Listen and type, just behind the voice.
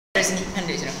Sini,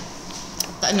 duduk sini.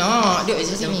 Tak nak, duduk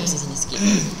je sini. Sini sikit.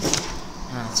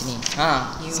 Sini.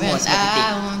 Semua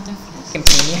titik.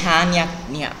 Kempen ni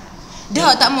ni.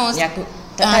 Dah tak mau. Ni aku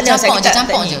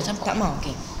campur je. Tak mau,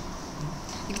 okey.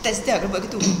 Kita tak sedap kalau buat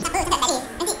gitu.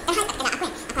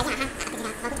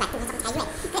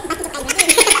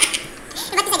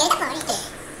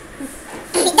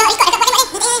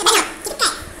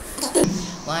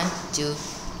 One, two.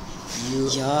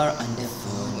 You're on the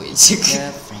phone with your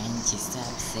girlfriend. She's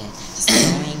upset. She's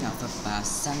going off about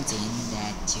something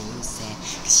that you said.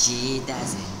 'Cause she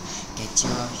doesn't get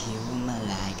your humor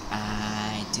like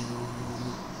I do.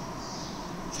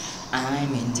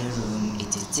 I'm in the room,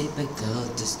 it is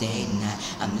difficult to stay night.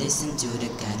 I'm listening to the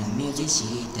kind of music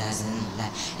she doesn't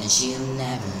like, and she'll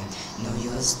never know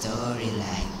your story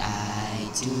like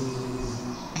I do.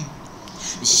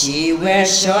 She wears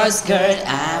short skirt,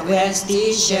 I wear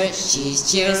t-shirt. She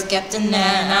cheers Captain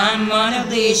and I'm on a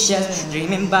bleacher.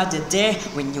 Dreaming about the day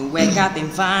when you wake up and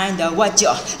find out what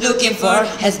you're looking for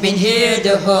has been here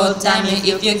the whole time. And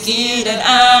if you're kid that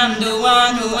I'm the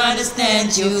one who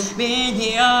understands you, been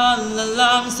here all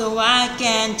along, so why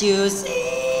can't you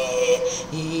see?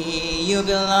 You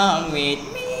belong with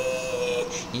me.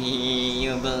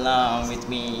 You belong with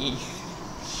me.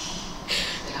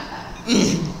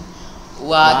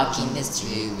 Walking the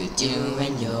street with you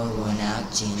and your worn out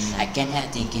chin, I can't help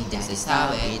thinking this is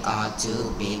how it ought to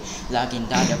be. Looking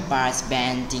down the bars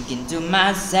band, thinking to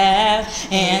myself,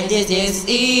 and this is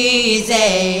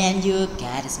easy. And you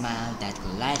got a smile that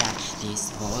could light up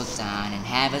this whole town, and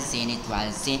haven't seen it while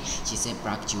it's seen. She said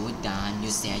brought you down,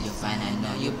 you say you're fine, I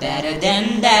know you better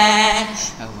than that.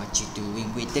 What you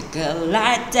doing with the girl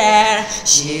like that?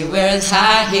 She wears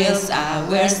high heels, I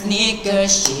wear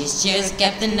sneakers. She cheers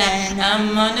Captain and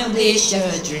I'm on a bleacher.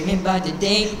 Dreaming about the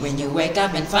day when you wake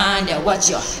up and find out what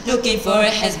you're looking for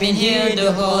has been here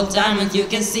the whole time. And you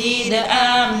can see that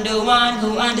I'm the one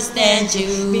who understands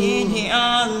you. Been here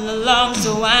all along,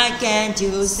 so why can't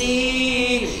you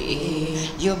see?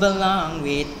 You belong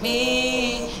with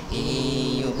me.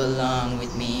 You belong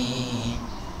with me.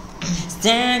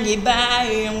 Standing by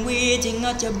and waiting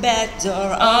at your back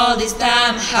door all this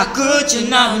time. How could you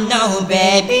not know,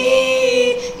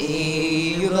 baby?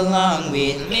 You belong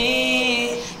with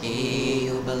me.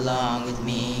 You belong with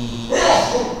me.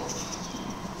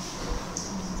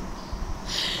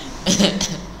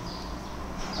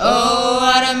 Oh,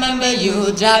 I remember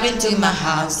you driving to my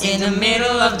house in the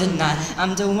middle of the night.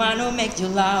 I'm the one who makes you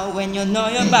laugh when you know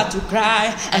you're about to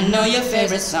cry. I know your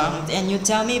favorite song, and you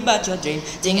tell me about your dream.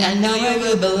 Think I know where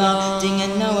you belong. Think I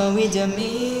know where with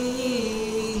me.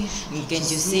 Can't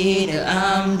you see that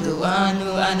I'm the one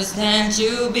who understands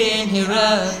you? Been here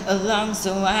all along,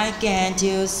 so why can't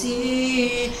you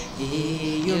see?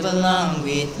 You belong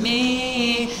with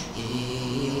me.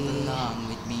 You belong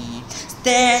with me.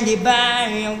 Standing by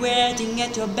and waiting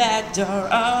at your back door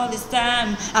all this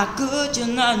time. How could you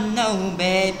not know,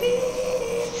 baby?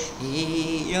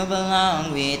 You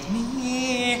belong with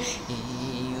me.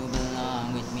 You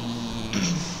belong with me.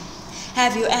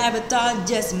 Have you ever thought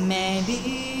just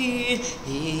maybe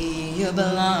you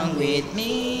belong with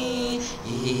me?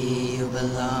 You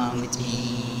belong with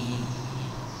me.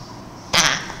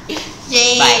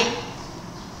 Yay! Bye.